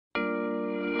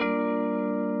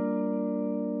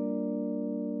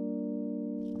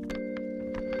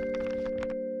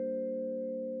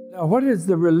What is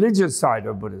the religious side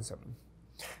of Buddhism?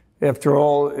 After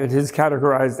all, it is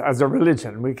categorized as a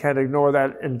religion. We can't ignore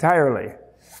that entirely.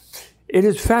 It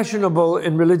is fashionable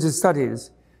in religious studies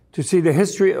to see the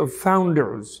history of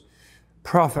founders,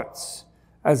 prophets,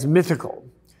 as mythical,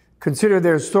 consider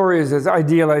their stories as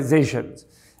idealizations,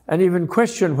 and even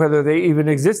question whether they even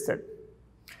existed.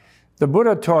 The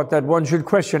Buddha taught that one should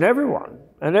question everyone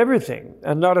and everything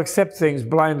and not accept things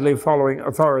blindly following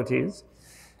authorities.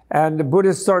 And the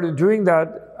Buddhists started doing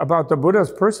that about the Buddha's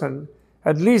person,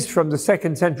 at least from the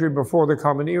 2nd century before the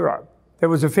Common Era. There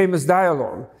was a famous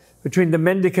dialogue between the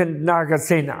mendicant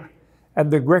Nagasena and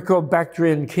the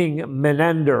Greco-Bactrian king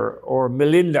Menander, or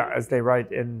Milinda, as they write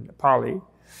in Pali.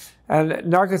 And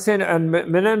Nagasena and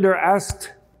Menander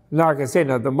asked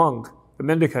Nagasena, the monk, the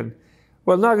mendicant,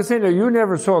 well, Nagasena, you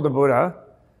never saw the Buddha.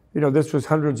 You know, this was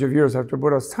hundreds of years after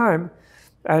Buddha's time.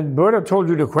 And Buddha told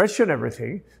you to question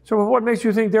everything. So what makes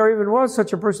you think there even was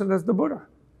such a person as the Buddha?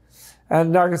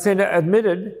 And Nagasena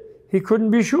admitted he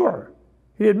couldn't be sure.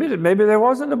 He admitted maybe there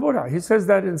wasn't a Buddha. He says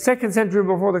that in 2nd century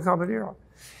before the Common Era.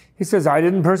 He says, I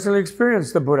didn't personally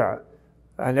experience the Buddha.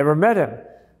 I never met him.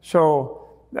 So,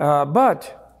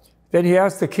 but then he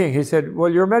asked the king, he said, well,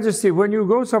 Your Majesty, when you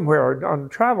go somewhere on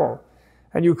travel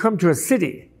and you come to a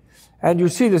city and you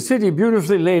see the city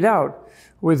beautifully laid out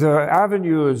with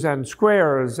avenues and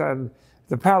squares and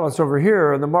the palace over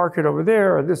here and the market over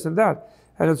there and this and that,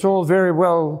 and it's all very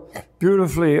well,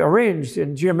 beautifully arranged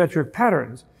in geometric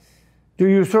patterns. Do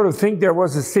you sort of think there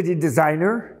was a city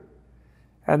designer?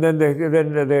 And then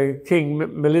the king,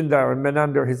 Milinda or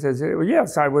Menander, he says, well,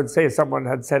 yes, I would say someone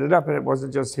had set it up and it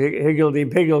wasn't just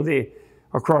higgledy-piggledy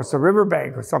across the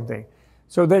riverbank or something.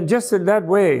 So then just in that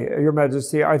way, Your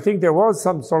Majesty, I think there was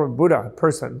some sort of Buddha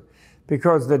person,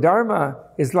 because the Dharma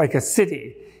is like a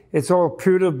city. It's all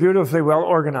beautifully well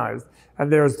organized.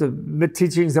 And there's the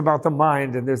teachings about the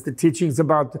mind, and there's the teachings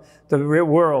about the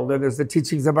world, and there's the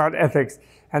teachings about ethics,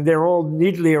 and they're all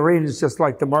neatly arranged, just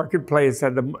like the marketplace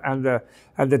and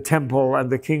the temple and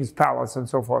the king's palace and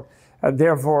so forth. And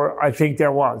therefore, I think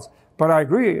there was. But I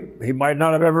agree, he might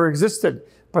not have ever existed,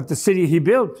 but the city he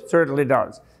built certainly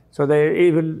does. So they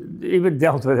even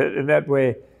dealt with it in that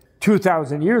way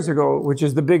 2,000 years ago, which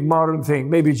is the big modern thing.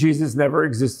 Maybe Jesus never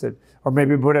existed, or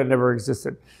maybe Buddha never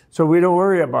existed. So we don't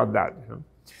worry about that.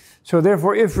 So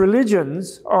therefore, if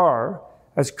religions are,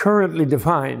 as currently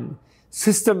defined,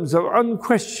 systems of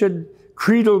unquestioned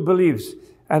creedal beliefs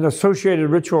and associated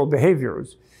ritual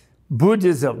behaviors,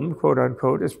 Buddhism, quote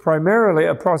unquote, is primarily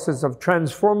a process of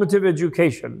transformative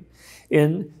education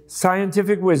in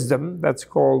scientific wisdom, that's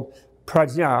called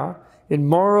prajna, in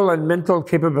moral and mental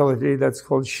capability, that's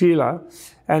called shila,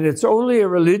 and it's only a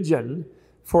religion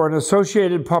for an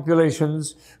associated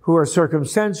populations who are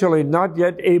circumstantially not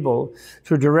yet able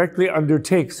to directly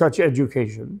undertake such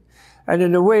education. And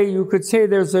in a way, you could say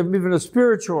there's even a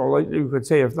spiritual, you could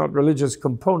say, if not religious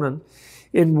component,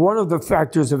 in one of the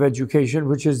factors of education,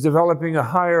 which is developing a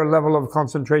higher level of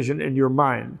concentration in your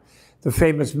mind, the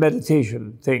famous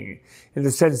meditation thing, in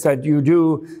the sense that you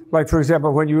do, like, for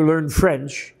example, when you learn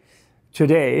French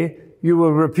today, you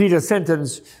will repeat a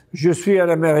sentence, je suis un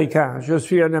Américain, je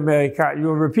suis un Américain. You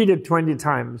will repeat it 20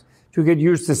 times to get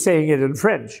used to saying it in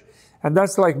French. And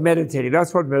that's like meditating.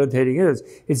 That's what meditating is.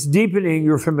 It's deepening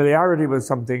your familiarity with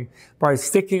something by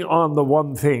sticking on the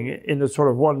one thing in a sort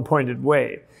of one-pointed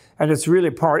way. And it's really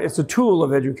it's a tool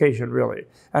of education, really.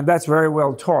 And that's very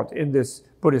well taught in this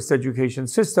Buddhist education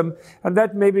system. And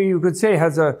that maybe you could say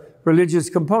has a religious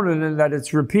component in that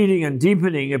it's repeating and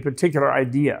deepening a particular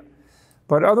idea.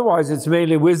 But otherwise, it's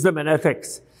mainly wisdom and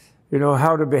ethics. You know,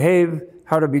 how to behave,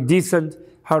 how to be decent,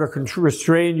 how to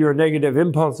restrain your negative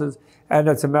impulses. And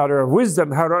it's a matter of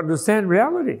wisdom, how to understand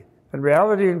reality. And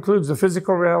reality includes the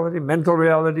physical reality, mental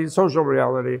reality, social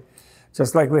reality,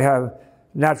 just like we have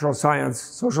natural science,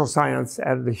 social science,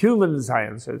 and the human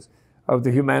sciences of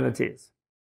the humanities.